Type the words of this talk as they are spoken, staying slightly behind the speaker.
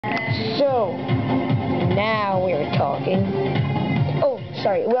So, now we're talking. Oh,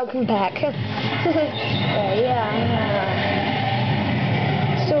 sorry, welcome back.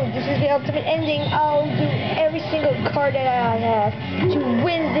 So, this is the ultimate ending. I'll do every single card that I have to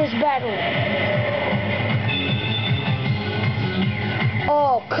win this battle.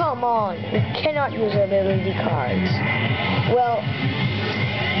 Oh, come on. We cannot use ability cards. Well,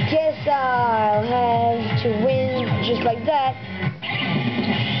 guess I'll have to win just like that.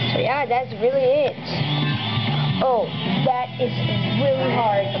 So yeah, that's really it. Oh, that is really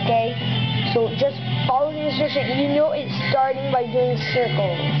hard, okay? So just follow the instruction. You know it's starting by doing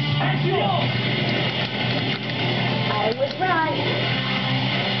circles. I was right.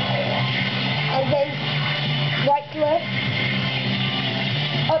 And then right to left,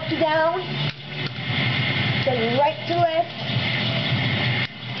 up to down, then right to left,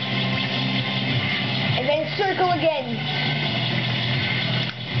 and then circle again.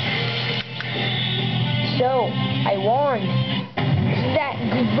 So, I won. Isn't that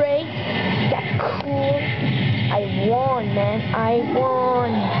great? That cool? I won, man. I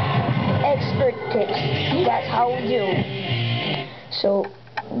won. Expert tips. That's how we do. So,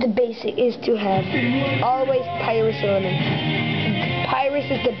 the basic is to have always Pyrus element. Pyrus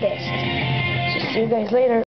is the best. So, see you guys later.